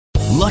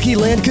Lucky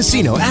Land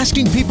Casino,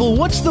 asking people,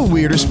 what's the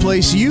weirdest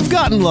place you've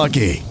gotten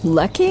lucky?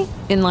 Lucky?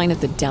 In line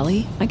at the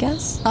deli, I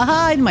guess?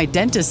 Aha, in my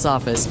dentist's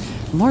office.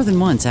 More than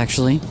once,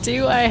 actually.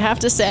 Do I have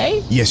to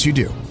say? Yes, you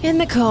do. In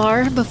the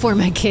car before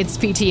my kids'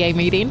 PTA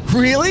meeting.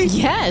 Really?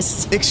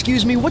 Yes.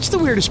 Excuse me, what's the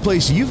weirdest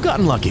place you've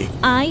gotten lucky?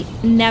 I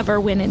never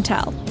win and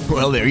tell.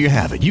 Well, there you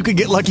have it. You can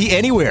get lucky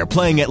anywhere,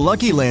 playing at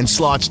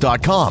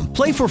LuckyLandSlots.com.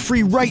 Play for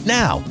free right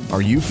now.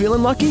 Are you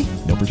feeling lucky?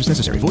 No purchase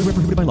necessary. Void where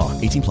prohibited by law.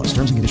 18 plus.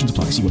 Terms and conditions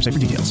apply. See website for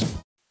details.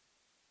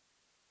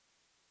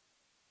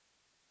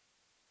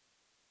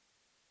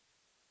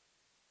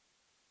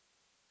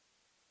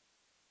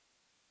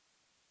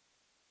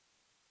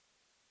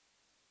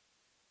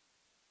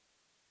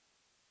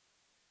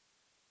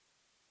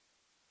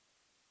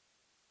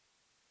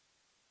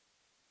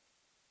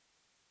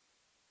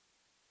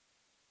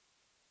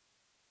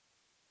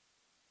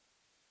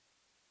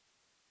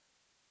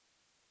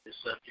 This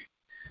subject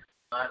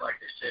tonight, like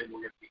I said,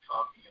 we're going to be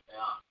talking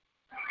about.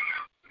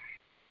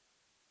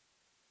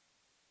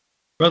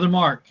 Brother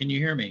Mark, can you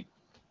hear me?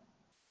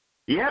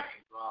 Yep.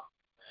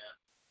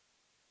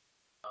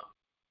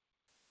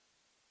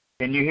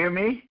 Can you hear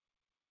me?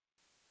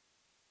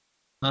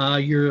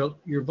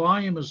 Your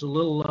volume is a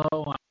little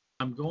low.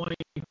 I'm going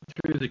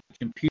through the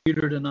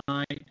computer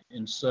tonight,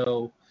 and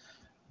so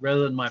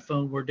rather than my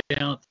phone, we're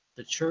down at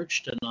the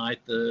church tonight,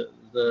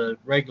 the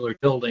regular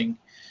building.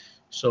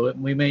 So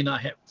we may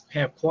not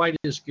have quite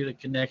as good a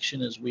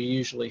connection as we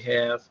usually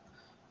have.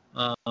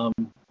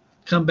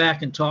 Come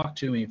back and talk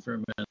to me for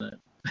a minute.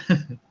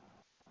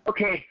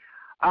 Okay.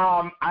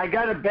 I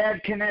got a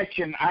bad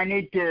connection. I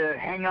need to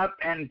hang up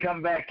and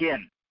come back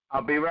in.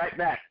 I'll be right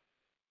back.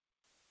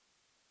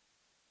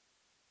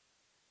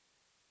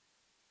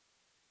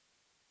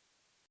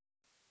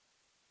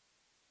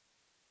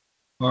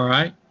 All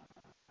right.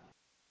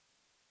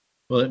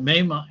 Well, it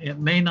may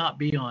not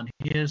be on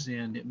his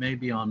end. It may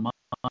be on my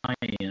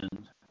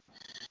end,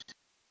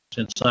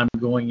 since I'm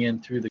going in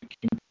through the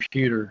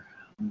computer.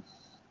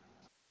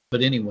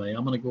 But anyway,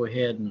 I'm going to go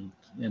ahead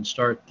and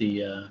start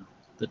the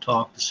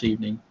talk this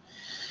evening.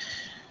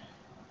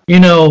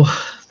 You know,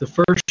 the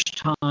first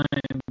time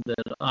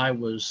that I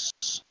was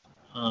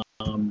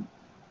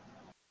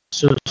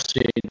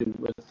associated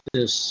with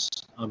this,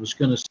 I was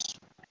going to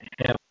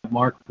have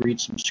Mark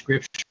read some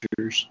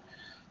scriptures,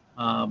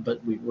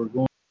 but we were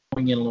going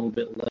in a little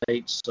bit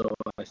late, so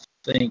I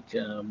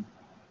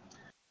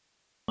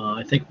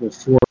think we'll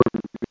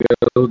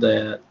forego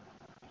that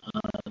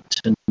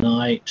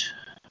tonight.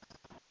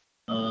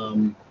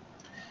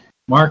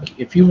 Mark,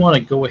 if you want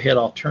to go ahead,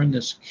 I'll turn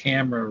this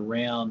camera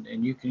around,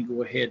 and you can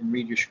go ahead and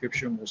read your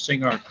scripture, and we'll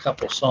sing our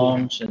couple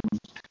songs and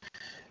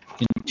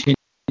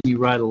continue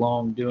right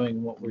along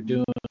doing what we're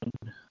doing.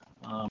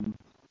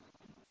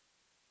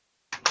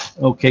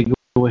 Okay,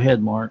 go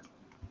ahead, Mark.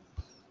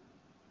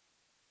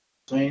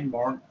 St.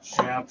 Mark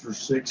chapter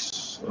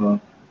 6,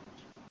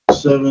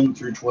 7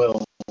 through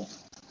 12.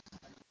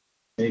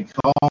 They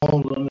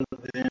called unto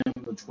them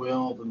the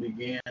 12 and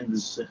began to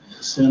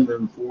send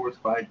them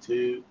forth by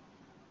two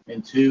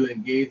and two,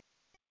 and gave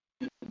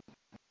them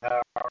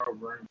power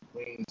over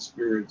unclean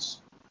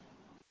spirits.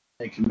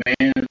 They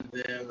commanded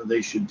them that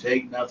they should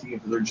take nothing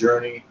for their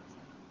journey,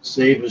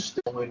 save a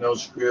stone, no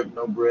scrip,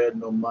 no bread,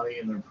 no money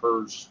in their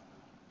purse.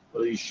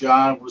 But he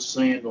shod with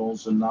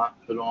sandals, and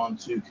not put on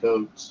two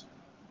coats.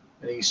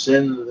 And he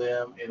said unto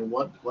them, in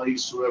what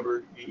place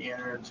soever ye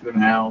enter into an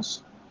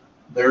house,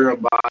 there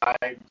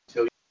abide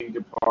till ye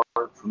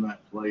depart from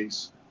that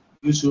place.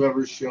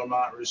 Whosoever shall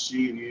not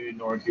receive you,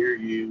 nor hear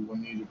you,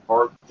 when you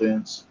depart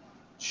thence,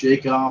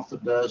 shake off the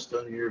dust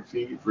under your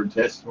feet for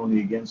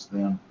testimony against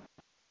them.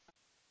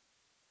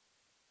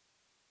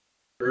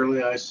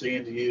 Verily I say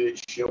unto you,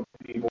 it shall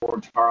be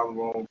more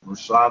tolerable for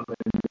Sodom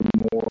and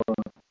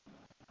Gomorrah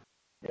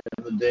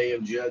in the day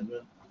of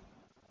judgment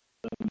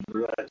than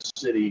for that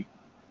city.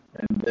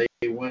 And they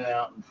went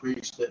out and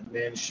preached that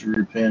men should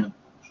repent.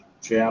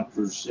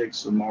 Chapter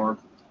 6 of Mark,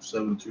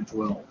 7 through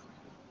 12.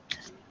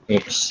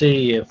 Let's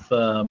see if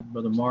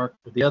Brother Mark,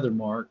 the other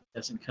Mark,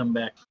 hasn't come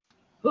back.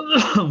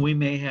 We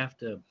may have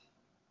to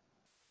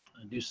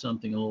do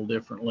something a little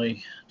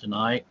differently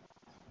tonight.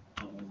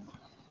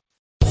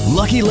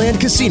 Lucky Land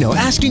Casino,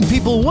 asking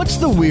people, what's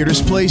the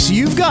weirdest place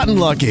you've gotten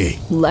lucky?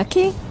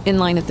 Lucky? In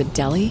line at the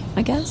deli,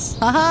 I guess?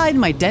 Aha, in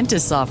my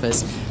dentist's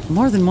office.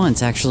 More than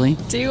once, actually.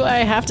 Do I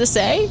have to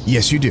say?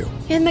 Yes, you do.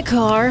 In the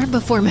car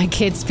before my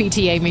kids'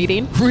 PTA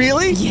meeting.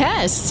 Really?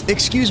 Yes.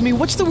 Excuse me,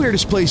 what's the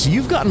weirdest place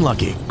you've gotten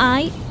lucky?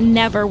 I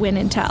never win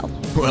and tell.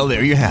 Well,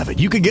 there you have it.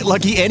 You can get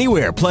lucky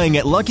anywhere, playing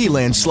at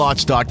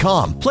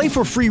LuckyLandSlots.com. Play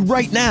for free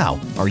right now.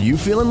 Are you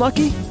feeling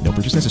lucky? No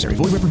purchase necessary.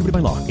 Void where prohibited by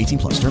law. 18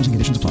 plus. Terms and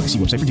conditions apply. See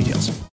website for details.